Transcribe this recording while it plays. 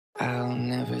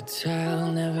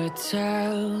never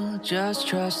tell. Just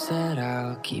trust that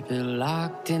I'll keep it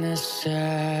locked in a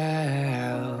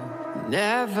cell.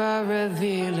 Never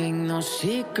revealing no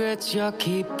secrets you're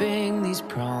keeping. These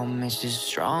promises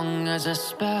strong as a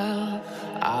spell.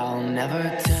 I'll never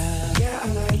tell. Yeah, I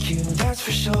like you, that's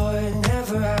for sure.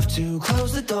 Never have to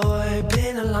close the door.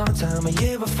 Been a long time, a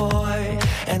year before,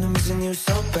 and I'm missing you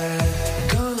so bad.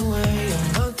 Gone away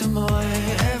a month or more.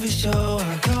 Every show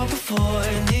I go before,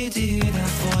 I need to hear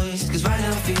that voice, cause right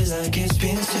now feels like it's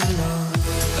been too long.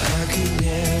 I could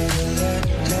never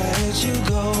let you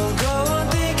go on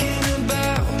thinking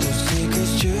about those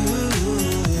secrets true.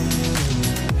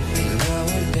 And I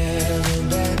would never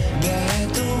bet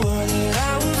the world that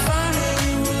I would find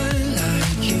anyone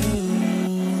like you.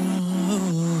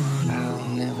 I'll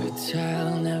never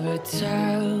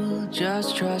tell. Just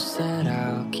trust that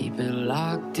I'll keep it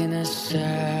locked in a cell.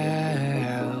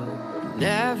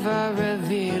 Never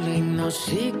revealing no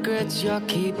secrets you're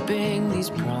keeping. These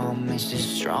promises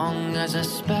strong as a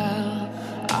spell.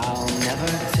 I'll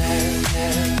never tell.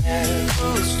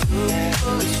 Oh, it's true.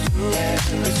 Oh, it's true.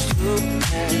 It's true.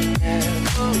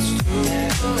 Oh, it's true.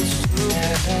 Oh, it's true.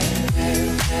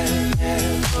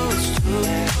 Oh, it's true.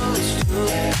 Oh, it's true.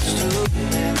 It's true.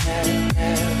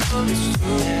 Oh, it's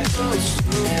true. Oh, it's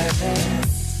true.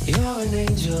 You're an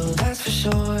angel, that's for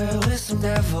sure. With some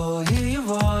devil, hear you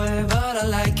roar. But I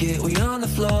like it, we on the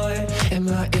floor. In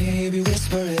my ear, be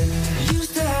whispering.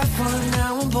 Used to have fun,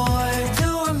 now I'm bored.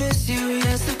 Do I miss you?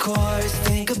 Yes, of course.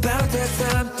 Think about that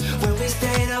time when we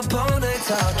stayed up all night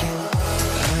talking.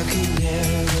 I could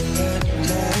never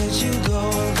let you go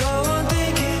on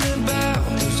thinking about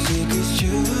those secrets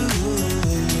true.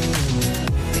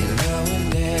 And I would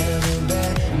never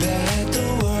bet the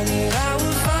world that I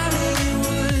would find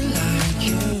anyone like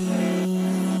you.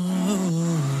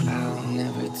 I'll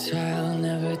never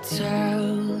tell.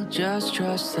 Just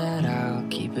trust that I'll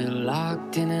keep it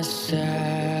locked in a cell.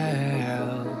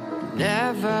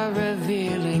 Never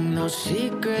revealing no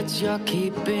secrets you're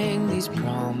keeping. These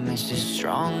promises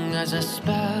strong as a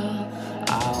spell.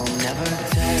 I'll never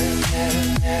tell.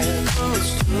 Oh,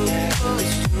 it's true. Oh,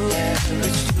 it's true.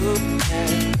 It's true.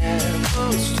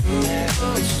 Oh, it's true.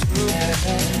 Oh, it's true.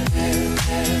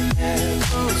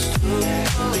 Oh, it's true.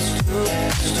 Oh, it's true.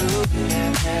 It's true.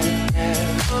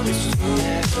 Oh, it's true.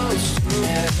 Oh, it's true.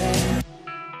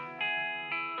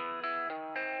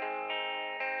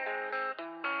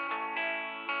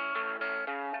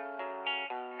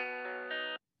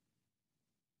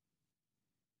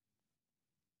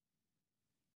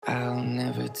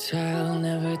 I'll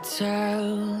never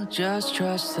tell. Just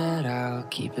trust that I'll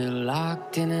keep it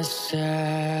locked in a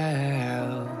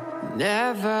cell.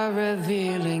 Never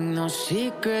revealing no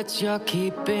secrets you're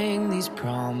keeping. These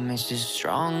promises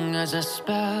strong as a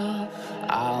spell.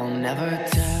 I'll never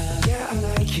tell. Yeah, I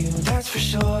like you, that's for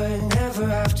sure. Never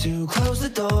have to close the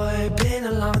door. Been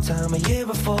a long time, a year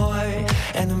before,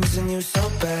 and I'm missing you so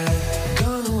bad.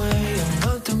 Gone away a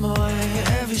month or more.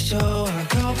 Every show I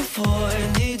go before,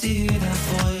 I need to hear that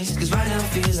voice, cause right now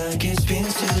feels like it's been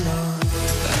too long.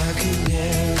 I could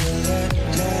never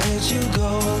let you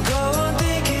go on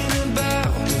thinking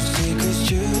about those secrets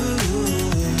true.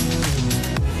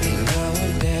 And I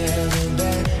would never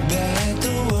bet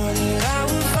the world that I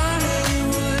would find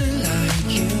anyone like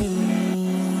you.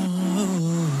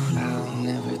 I'll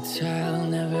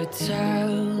never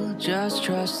tell. Just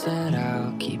trust that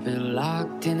I'll keep it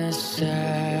locked in a cell.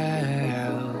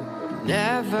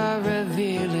 Never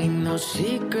revealing no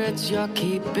secrets you're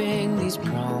keeping. These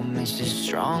promises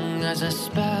strong as a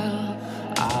spell.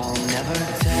 I'll never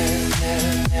tell.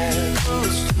 Oh,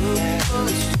 it's true. Oh,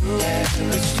 it's true.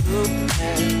 It's true.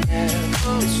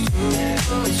 Oh, it's true.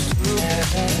 Oh, it's true.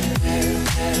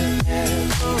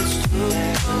 Oh, it's true.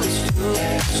 Oh, it's true.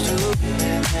 It's true.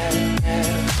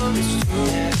 Oh, it's true.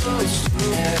 Oh, it's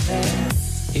true.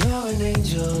 You're an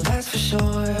angel, that's for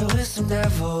sure. With some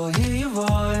devil, hear you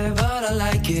roar. But I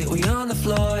like it, we on the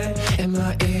floor. In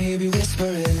my ear, be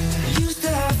whispering. Used to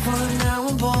have fun, now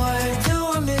I'm bored. Do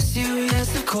I miss you?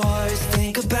 Yes, of course.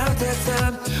 Think about that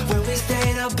time when we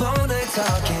stayed up all night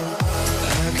talking.